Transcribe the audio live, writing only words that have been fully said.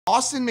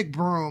Austin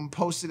Mcbroom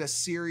posted a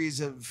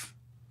series of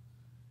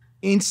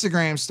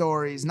Instagram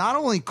stories, not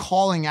only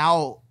calling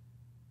out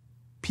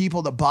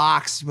people to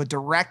box, but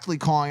directly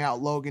calling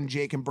out Logan,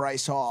 Jake, and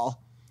Bryce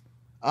Hall.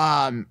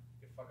 Calling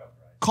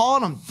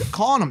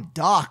them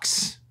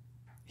ducks.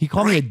 He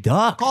called me a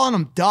duck. Calling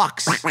them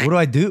ducks. What do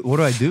I do? What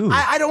do I do?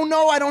 I don't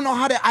know. I don't know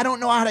how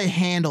to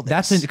handle this.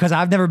 That's because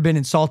I've never been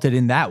insulted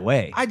in that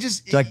way. Like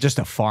just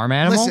a farm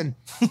animal. Listen,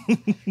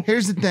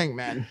 here's the thing,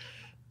 man.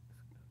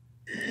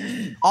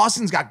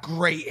 Austin's got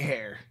great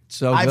hair.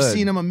 So I've good.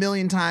 seen him a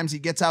million times. He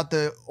gets out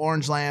the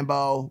orange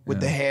Lambo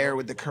with the hair,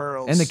 with the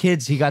curls. And the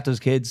kids, he got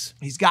those kids.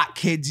 He's got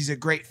kids. He's a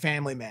great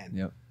family man.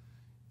 Yep.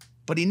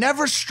 But he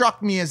never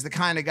struck me as the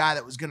kind of guy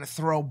that was going to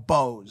throw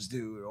bows,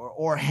 dude,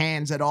 or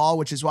hands at all,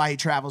 which is why he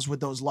travels with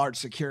those large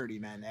security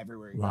men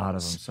everywhere he goes. A lot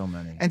of them, so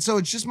many. And so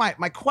it's just my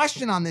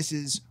question on this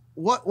is,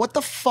 what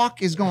the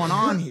fuck is going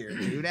on here,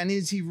 dude? And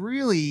is he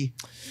really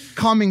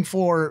coming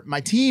for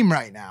my team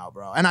right now,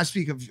 bro? And I'm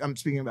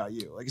speaking about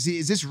you. Like,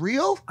 is this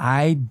real?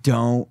 I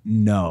don't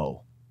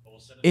know.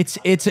 It's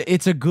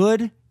a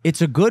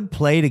good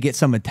play to get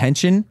some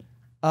attention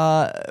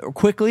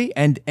quickly,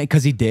 and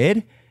because he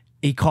did.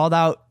 He called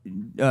out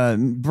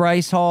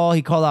Bryce Hall.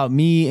 He called out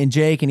me and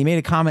Jake, and he made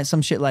a comment,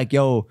 some shit like,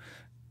 "Yo,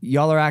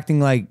 y'all are acting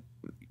like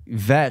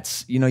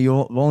vets. You know,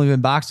 you've only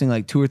been boxing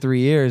like 2 or 3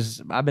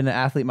 years. I've been an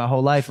athlete my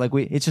whole life. Like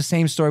it's the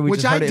same story. We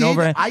just heard it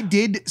over. I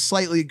did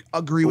slightly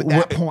agree with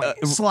that point,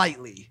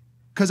 slightly,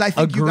 because I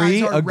think you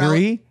guys are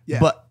agree,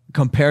 but.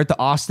 Compared to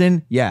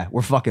Austin, yeah,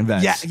 we're fucking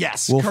vets. Yeah,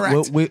 yes,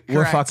 correct.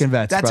 We're fucking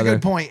vets. That's brother. a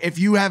good point. If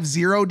you have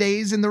 0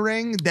 days in the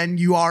ring, then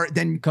you are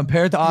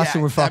compared to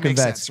Austin, we're fucking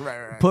vets.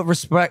 Right. Put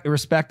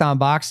respect on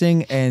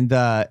boxing and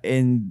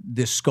in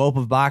the scope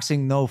of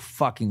boxing, no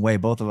fucking way.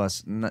 Both of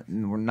us, we're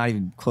not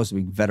even close to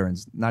being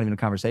veterans. Not even a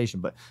conversation.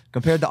 But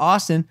compared to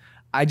Austin,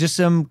 I just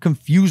am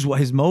confused what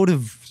his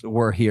motives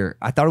were here.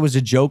 I thought it was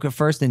a joke at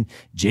first, and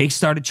Jake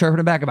started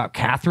chirping back about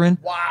Catherine,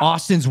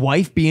 Austin's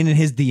wife, being in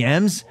his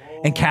DMs.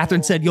 And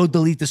Catherine said, yo,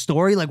 delete the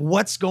story. Like,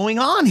 what's going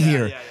on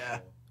here? Yeah.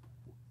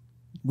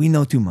 We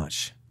know too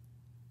much.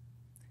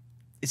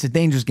 It's a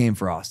dangerous game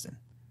for Austin.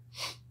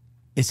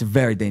 It's a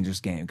very dangerous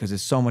game because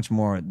it's so much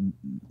more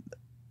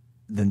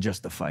than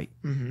just the fight.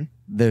 Mm-hmm.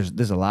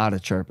 There's a lot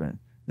of chirping.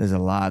 There's a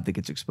lot that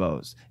gets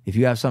exposed. If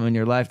you have something in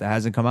your life that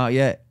hasn't come out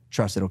yet,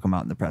 trust it'll come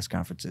out in the press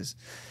conferences.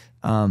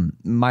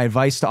 My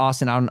advice to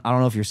Austin, I don't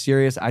know if you're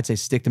serious. I'd say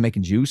stick to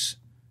making juice.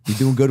 You're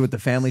doing good with the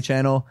family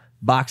channel.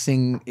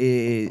 Boxing,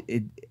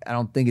 I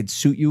don't think it'd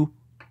suit you,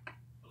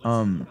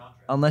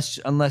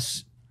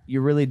 unless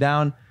you're really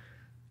down.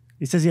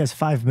 He says he has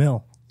 $5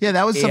 million. Yeah,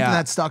 that was something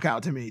that stuck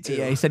out to me too.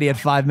 Yeah, he said he had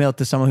 $5 million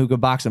to someone who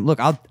could box him. Look,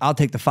 I'll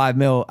take the $5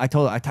 million. I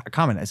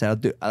commented. I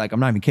said I'm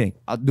not even kidding.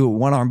 I'll do it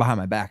one arm behind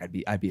my back.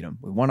 I beat him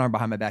with one arm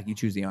behind my back. You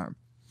choose the arm.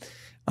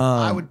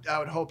 I would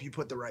hope you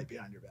put the right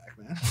behind your back,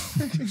 man.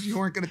 You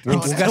weren't gonna throw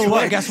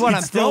it. Guess what?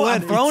 I'm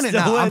throwing it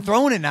now. I'm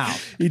throwing it now.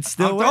 He's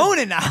still throwing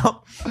it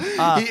now.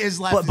 His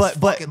left is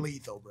fucking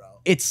lethal, bro.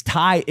 It's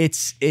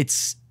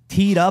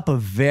teed up a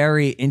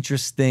very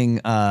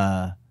interesting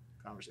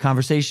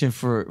conversation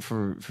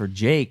for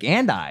Jake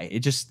and I. It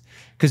just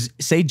because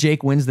say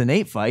Jake wins the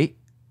Nate fight,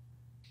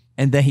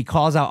 and then he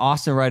calls out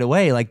Austin right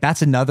away. Like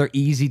that's another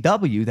easy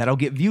W that'll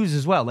get views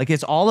as well. Like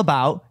it's all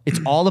about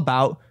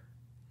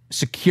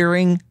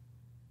securing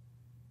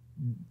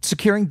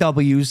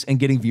W's and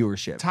getting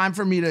viewership. Time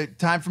for me to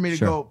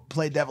go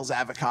play devil's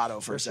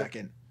avocado for a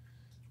second.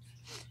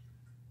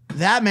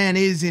 That man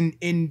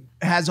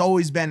has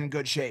always been in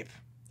good shape.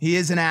 He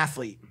is an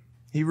athlete.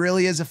 He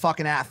really is a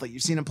fucking athlete.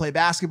 You've seen him play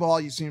basketball.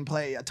 You've seen him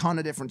play a ton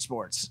of different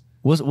sports.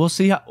 We'll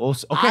see how. We'll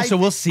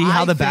see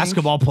how the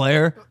basketball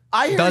player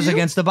does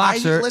against the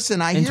boxer.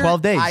 In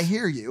 12 days. I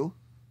hear you.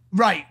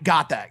 Right,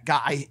 got that.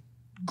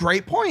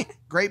 Great point.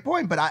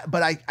 But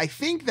I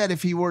think that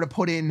if he were to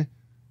put in,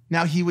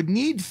 now he would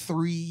need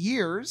 3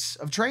 years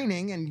of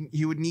training, and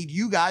he would need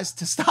you guys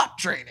to stop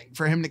training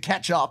for him to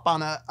catch up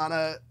on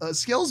a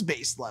skills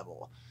based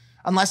level,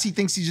 unless he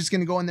thinks he's just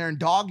going to go in there and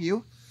dog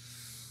you.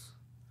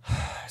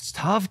 It's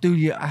tough,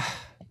 dude.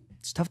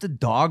 It's tough to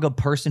dog a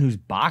person who's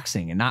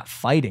boxing and not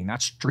fighting,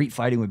 not street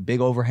fighting with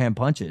big overhand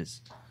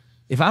punches.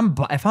 If I'm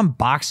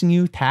boxing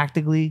you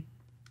tactically,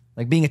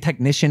 like being a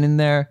technician in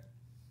there.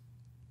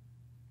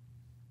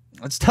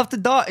 It's tough to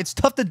dog. It's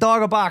tough to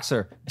dog a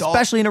boxer,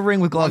 especially in a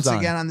ring with gloves on.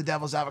 Once again, on the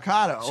devil's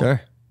avocado. Sure.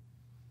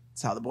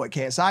 That's how the boy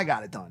KSI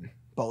got it done.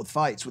 Both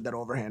fights with that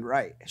overhand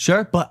right.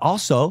 Sure, but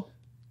also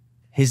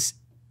his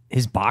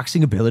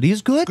boxing ability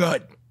is good.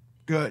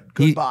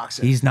 Good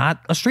boxing. He's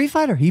not a street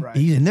fighter.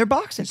 He's in there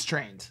boxing. He's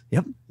trained.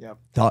 Yep.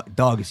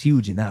 Dog is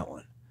huge in that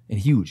one, and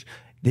huge.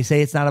 They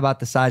say it's not about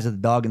the size of the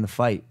dog in the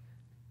fight.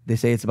 They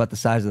say it's about the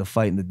size of the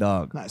fight and the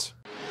dog. Nice.